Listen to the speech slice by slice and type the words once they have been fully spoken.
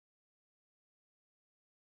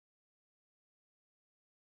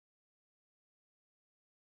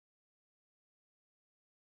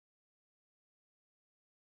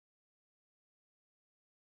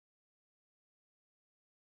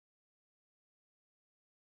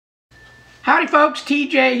Howdy folks,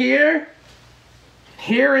 TJ here.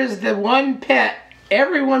 Here is the one pet,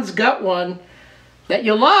 everyone's got one, that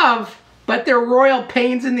you love, but they're royal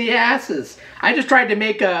pains in the asses. I just tried to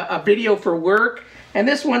make a video for work, and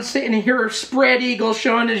this one's sitting here, spread eagle,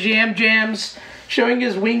 showing his yam jams, showing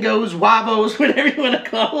his wingos, wabos, whatever you want to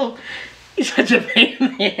call him. He's such a pain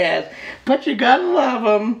in the ass, but you gotta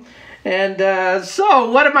love him. And so,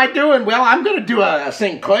 what am I doing? Well, I'm going to do a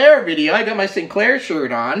Sinclair video. I got my Sinclair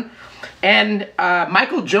shirt on. And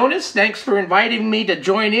Michael Jonas, thanks for inviting me to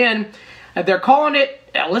join in. They're calling it,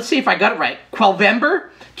 let's see if I got it right, QLvember?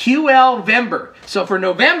 QLvember. So for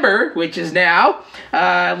November, which is now,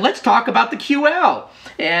 let's talk about the QL.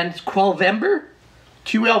 And QLvember?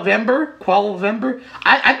 QLvember? QLvember?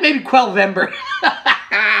 Maybe QLvember.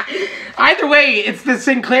 Either way, it's the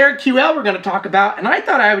Sinclair QL we're going to talk about, and I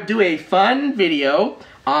thought I would do a fun video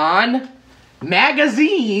on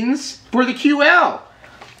magazines for the QL.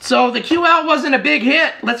 So the QL wasn't a big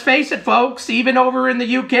hit, let's face it folks, even over in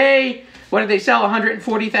the UK, what did they sell,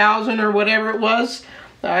 140,000 or whatever it was?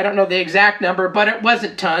 I don't know the exact number, but it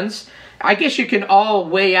wasn't tons. I guess you can all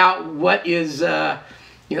weigh out what is,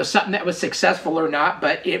 you know, something that was successful or not,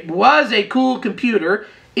 but it was a cool computer.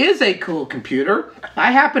 Is a cool computer.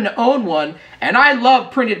 I happen to own one, and I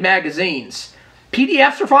love printed magazines.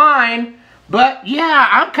 PDFs are fine, but yeah,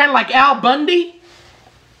 I'm kind of like Al Bundy.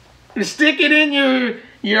 You stick it in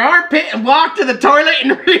your armpit and walk to the toilet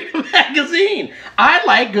and read a magazine. I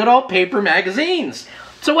like good old paper magazines.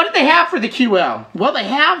 So what did they have for the QL? Well, they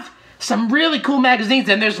have some really cool magazines,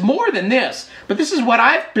 and there's more than this, but this is what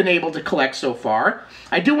I've been able to collect so far.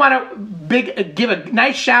 I do want to give a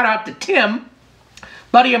nice shout out to Tim,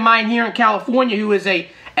 buddy of mine here in California, who is a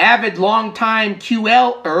avid longtime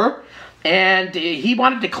QLer, and he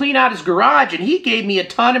wanted to clean out his garage, and he gave me a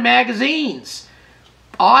ton of magazines.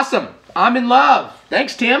 Awesome. I'm in love.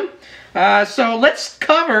 Thanks, Tim. So let's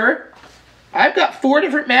cover, I've got 4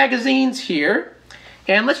 different magazines here,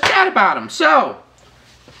 and let's chat about them. So,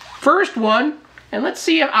 first one, and let's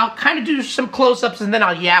see, I'll kind of do some close-ups, and then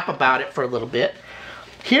I'll yap about it for a little bit.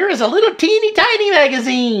 Here is a little teeny tiny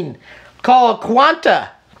magazine called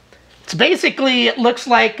Quanta. It's basically, it looks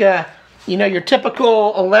like, you know, your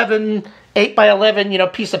typical 8 by 11, you know,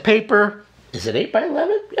 piece of paper. Is it 8 by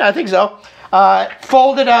 11? Yeah, I think so.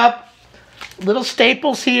 Folded up, little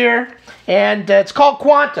staples here, and it's called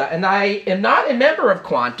Quanta. And I am not a member of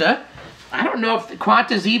Quanta. I don't know if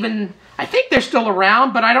Quanta's even, I think they're still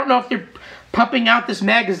around, but I don't know if they're pumping out this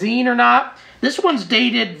magazine or not. This one's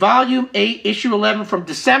dated Volume 8, Issue 11 from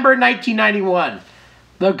December 1991.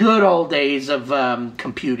 The good old days of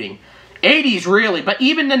computing. 80s, really. But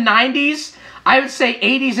even the 90s, I would say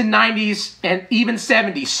 80s and 90s and even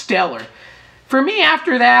 70s, stellar. For me,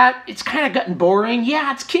 after that, it's kind of gotten boring.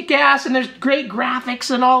 Yeah, it's kick-ass and there's great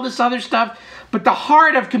graphics and all this other stuff. But the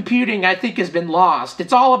heart of computing, I think, has been lost.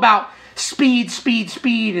 It's all about speed, speed,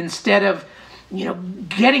 speed instead of, you know,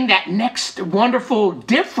 getting that next wonderful,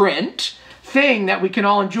 different thing that we can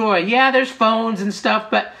all enjoy. Yeah, there's phones and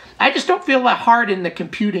stuff, but I just don't feel that hard in the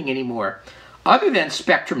computing anymore. Other than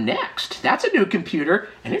Spectrum Next. That's a new computer,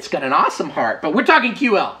 and it's got an awesome heart. But we're talking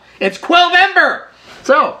QL. It's QLvember!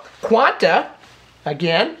 So, Quanta,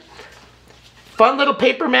 again, fun little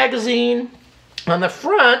paper magazine. On the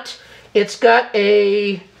front, it's got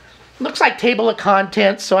a, looks like table of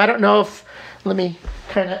contents, so I don't know if, let me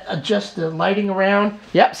kind of adjust the lighting around.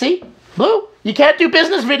 Yep, see? Blue. You can't do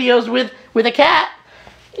business videos with a cat.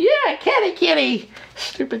 Yeah, kitty.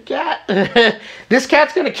 Stupid cat. This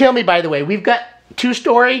cat's going to kill me, by the way. We've got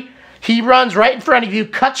 2-story. He runs right in front of you,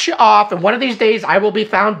 cuts you off, and one of these days I will be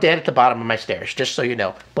found dead at the bottom of my stairs, just so you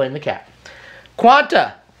know. Blame the cat.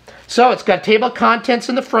 Quanta. So it's got table of contents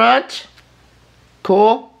in the front.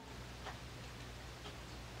 Cool.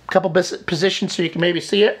 A couple positions so you can maybe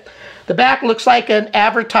see it. The back looks like an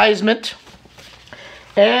advertisement.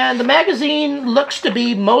 And the magazine looks to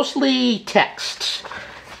be mostly text.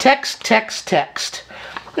 Text.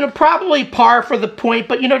 You know, probably par for the point,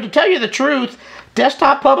 but you know, to tell you the truth,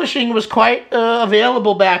 desktop publishing was quite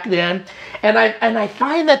available back then, and I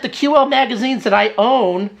find that the QL magazines that I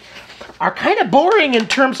own are kind of boring in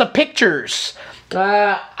terms of pictures.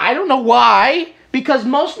 I don't know why, because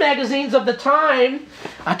most magazines of the time,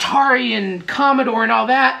 Atari and Commodore and all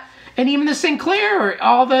that, and even the Sinclair,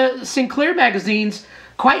 all the Sinclair magazines,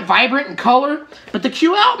 quite vibrant in color, but the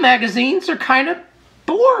QL magazines are kind of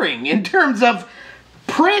boring in terms of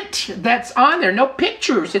print that's on there. No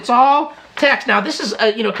pictures. It's all text. Now this is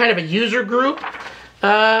a, you know, kind of a user group,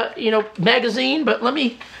 you know, magazine. But let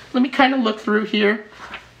me kind of look through here.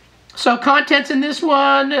 So contents in this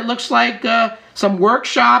one. It looks like some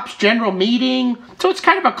workshops, general meeting. So it's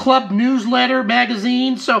kind of a club newsletter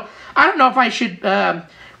magazine. So I don't know if I should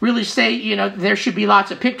really say, you know, there should be lots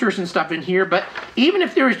of pictures and stuff in here, but even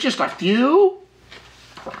if there was just a few,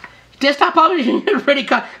 desktop publishing is pretty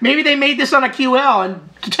cool. Maybe they made this on a QL, and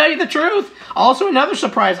to tell you the truth, also another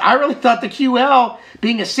surprise, I really thought the QL,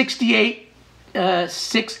 being a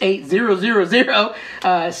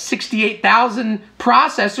 68,000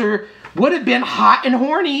 processor, would have been hot and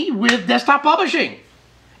horny with desktop publishing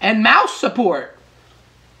and mouse support.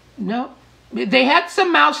 No, they had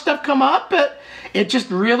some mouse stuff come up, but it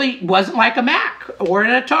just really wasn't like a Mac or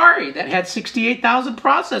an Atari that had 68,000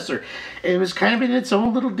 processor. It was kind of in its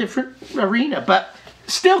own little different arena, but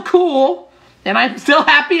still cool. And I'm still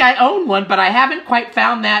happy I own one, but I haven't quite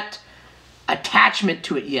found that attachment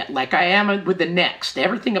to it yet, like I am with the Next.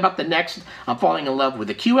 Everything about the Next, I'm falling in love with.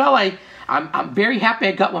 The QL, I'm very happy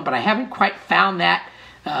I got one, but I haven't quite found that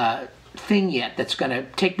thing yet that's going to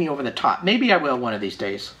take me over the top. Maybe I will one of these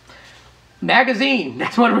days. Magazine,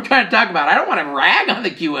 that's what we're trying to talk about. I don't want to rag on the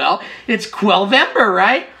QL. It's QLvember,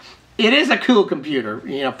 right? It is a cool computer.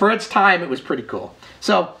 You know, for its time, it was pretty cool.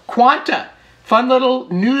 So, Quanta, fun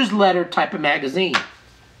little newsletter type of magazine.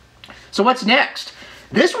 So what's next?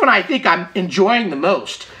 This one I think I'm enjoying the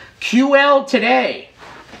most. QL Today.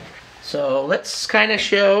 So let's kind of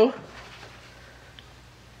show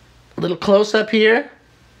a little close-up here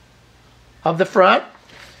of the front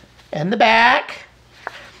and the back.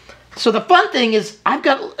 So the fun thing is I've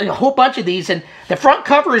got a whole bunch of these, and the front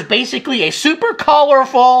cover is basically a super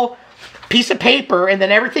colorful piece of paper, and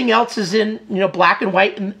then everything else is in, you know, black and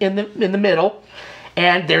white in the middle.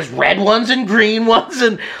 And there's red ones and green ones,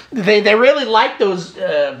 and they really like those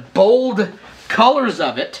bold colors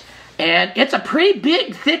of it. And it's a pretty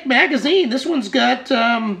big, thick magazine. This one's got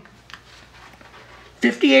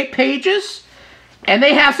 58 pages, and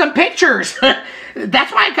they have some pictures.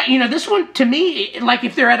 That's why, you know, this one, to me, like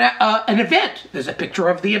if they're at an event, there's a picture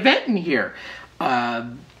of the event in here.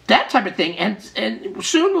 That type of thing. And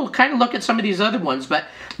soon we'll kind of look at some of these other ones, but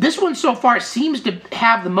this one so far seems to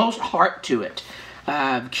have the most heart to it.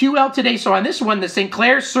 QL Today. So on this one, the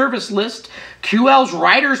Sinclair service list, QL's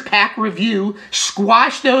Writer's Pack review,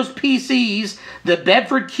 Squash Those PCs, the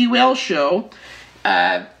Bedford QL show.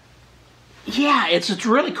 Yeah, it's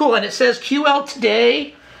really cool. And it says QL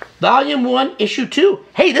Today, Volume 1, Issue 2.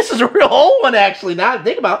 Hey, this is a real old one, actually. Now I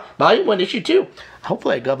think about it. Volume 1, Issue 2.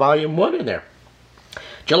 Hopefully I got Volume 1 in there.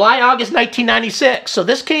 July, August 1996. So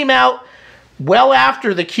this came out well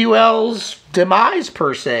after the QL's demise,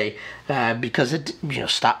 per se, because it, you know,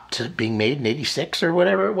 stopped being made in 86 or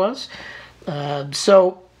whatever it was.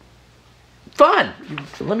 So, fun.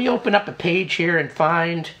 Let me open up a page here and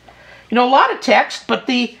find, you know, a lot of text, but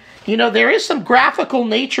you know, there is some graphical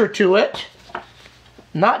nature to it.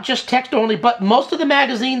 Not just text only, but most of the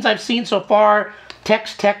magazines I've seen so far,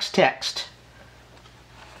 text, text, text.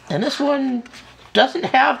 And this one doesn't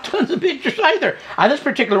have tons of pictures either on this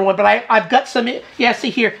particular one, but I've got some. Yeah, see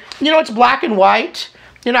here. You know, it's black and white.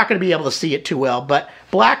 You're not going to be able to see it too well, but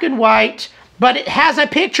black and white, but it has a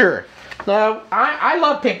picture. I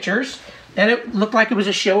love pictures, and it looked like it was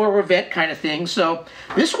a show or event kind of thing. So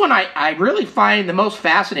this one I really find the most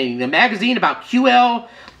fascinating. The magazine about QL,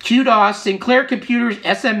 QDOS, Sinclair Computers,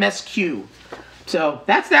 SMSQ. So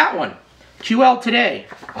that's that one. QL Today.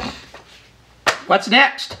 What's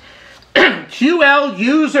next? QL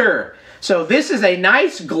User. So this is a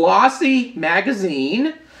nice glossy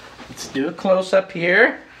magazine. Let's do a close-up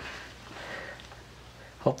here.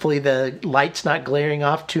 Hopefully the light's not glaring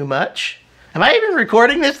off too much. Am I even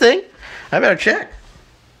recording this thing? I better check.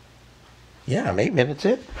 Yeah, I'm 8 minutes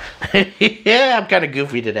in. Yeah, I'm kind of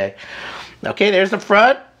goofy today. Okay, there's the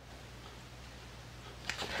front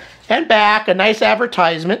and back. A nice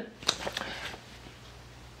advertisement.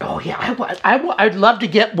 Oh yeah, I'd love to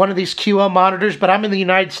get one of these QL monitors, but I'm in the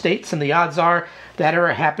United States, and the odds are that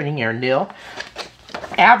are happening are nil.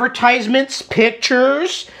 Advertisements,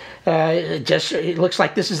 pictures. It looks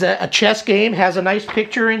like this is a chess game. Has a nice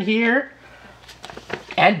picture in here.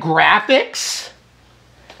 And graphics.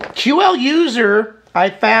 QL User, I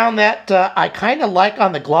found that I kind of like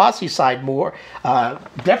on the glossy side more.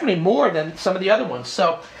 Definitely more than some of the other ones.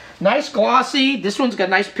 So, nice glossy. This one's got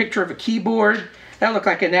a nice picture of a keyboard. That looked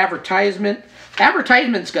like an advertisement.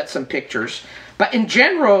 Advertisement's got some pictures. But in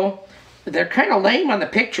general, they're kind of lame on the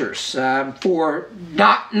pictures for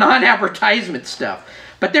non-advertisement stuff.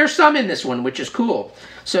 But there's some in this one, which is cool.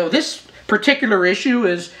 So this particular issue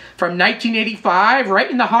is from 1985,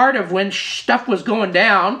 right in the heart of when stuff was going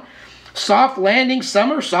down. Soft Landing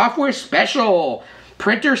Summer Software Special.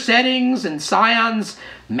 printer settings and Scion's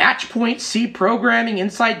Matchpoint C programming,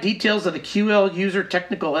 inside details of the QL user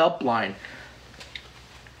technical helpline.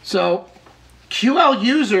 So QL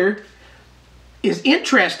user is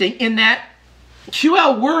interesting in that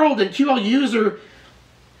QL World and QL User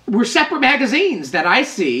were separate magazines that I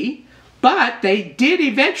see, but they did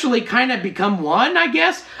eventually kind of become one, I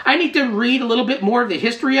guess. I need to read a little bit more of the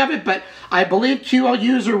history of it, but I believe QL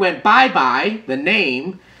User went bye-bye, the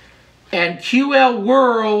name, and QL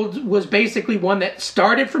World was basically one that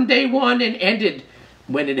started from day one and ended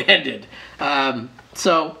when it ended.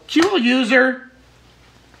 So QL User,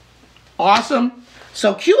 awesome.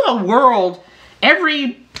 So QL World,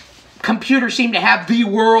 every computer seemed to have the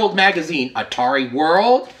World magazine. Atari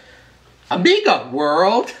World, Amiga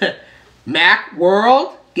World, Mac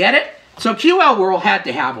World, get it? So QL World had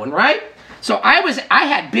to have one, right? So I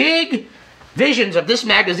had big visions of this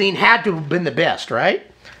magazine had to have been the best, right?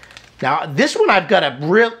 Now this one I've got a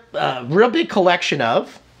real big collection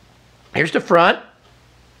of. Here's the front.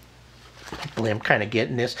 Hopefully I'm kind of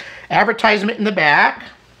getting this. Advertisement in the back.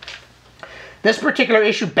 This particular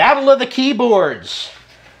issue, Battle of the Keyboards.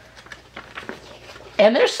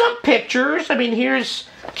 And there's some pictures. I mean, here's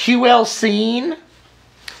QL Scene.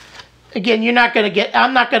 Again, you're not going to get,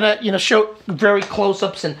 I'm not going to, show very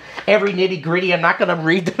close-ups and every nitty-gritty. I'm not going to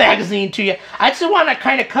read the magazine to you. I just want to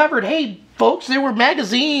kind of cover, hey, folks, there were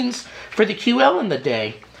magazines for the QL in the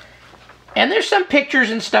day. And there's some pictures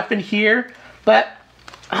and stuff in here, but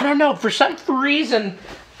I don't know, for some reason,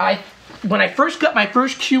 when I first got my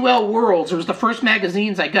first QL Worlds, it was the first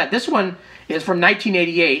magazines I got. This one is from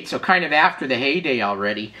 1988, so kind of after the heyday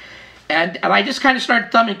already. And I just kind of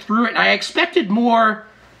started thumbing through it, and I expected more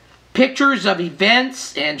pictures of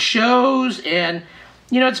events and shows, and,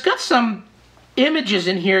 it's got some images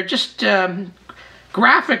in here, just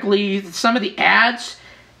graphically, some of the ads.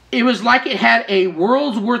 It was like it had a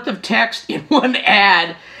world's worth of text in one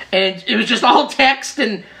ad, and it was just all text,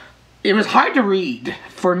 and it was hard to read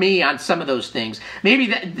for me on some of those things.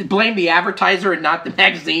 Maybe blame the advertiser and not the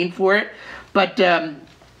magazine for it. But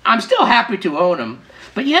I'm still happy to own them.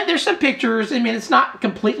 But yeah, there's some pictures. I mean, it's not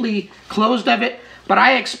completely closed of it, but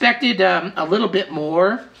I expected a little bit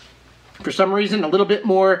more. For some reason, a little bit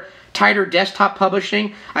more tighter desktop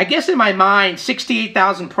publishing. I guess in my mind,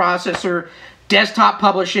 68,000 processor, desktop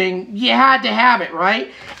publishing, you had to have it,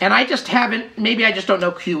 right? And I just haven't, maybe I just don't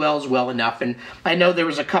know QLs well enough. And I know there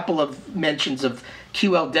was a couple of mentions of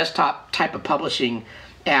QL desktop type of publishing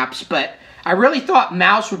apps, but I really thought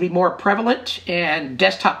mouse would be more prevalent and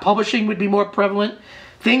desktop publishing would be more prevalent.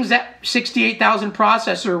 Things that 68,000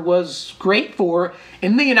 processor was great for,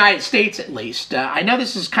 in the United States at least. I know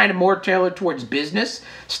this is kind of more tailored towards business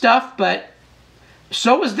stuff, but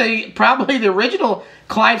so was probably the original.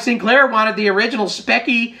 Clive Sinclair wanted the original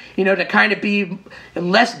Specky, to kind of be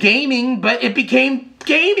less gaming, but it became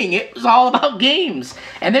gaming. It was all about games.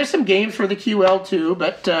 And there's some games for the QL too,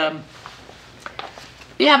 but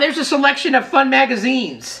yeah, there's a selection of fun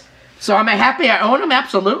magazines. So am I happy I own them?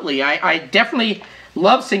 Absolutely. I definitely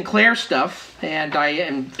love Sinclair stuff, and I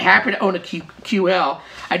am happy to own a QL.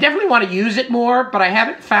 I definitely want to use it more, but I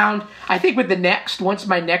haven't found, I think with the Next, once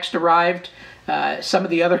my Next arrived, some of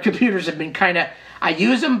the other computers have been kind of, I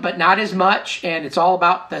use them, but not as much, and it's all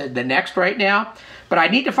about the Next right now. But I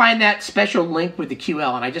need to find that special link with the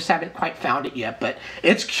QL, and I just haven't quite found it yet. But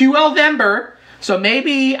it's QLvember, so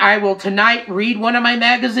maybe I will tonight read one of my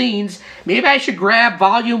magazines. Maybe I should grab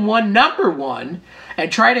Volume 1, Number 1,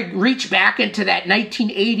 and try to reach back into that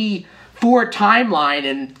 1984 timeline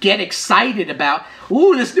and get excited about,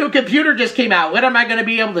 ooh, this new computer just came out. What am I going to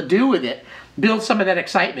be able to do with it? Build some of that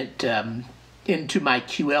excitement into my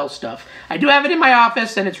QL stuff. I do have it in my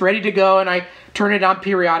office, and it's ready to go, and I turn it on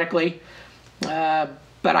periodically. But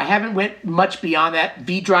I haven't went much beyond that.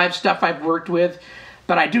 V-Drive stuff I've worked with.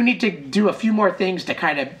 But I do need to do a few more things to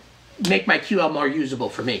kind of make my QL more usable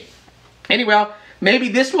for me. Anyway, maybe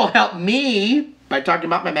this will help me, by talking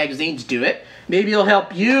about my magazines, do it. Maybe it'll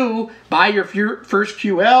help you buy your first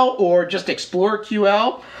QL or just explore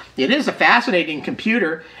QL. It is a fascinating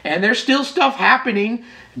computer, and there's still stuff happening.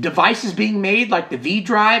 Devices being made like the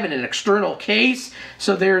V-Drive and an external case.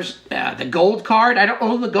 So there's the gold card. I don't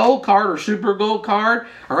own the gold card or super gold card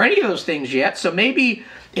or any of those things yet. So maybe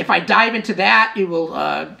if I dive into that, it will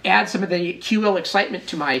add some of the QL excitement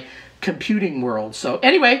to my computing world. So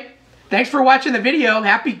anyway, thanks for watching the video.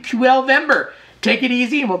 Happy QLvember. Take it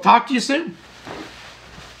easy, and we'll talk to you soon.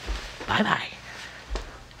 Bye-bye.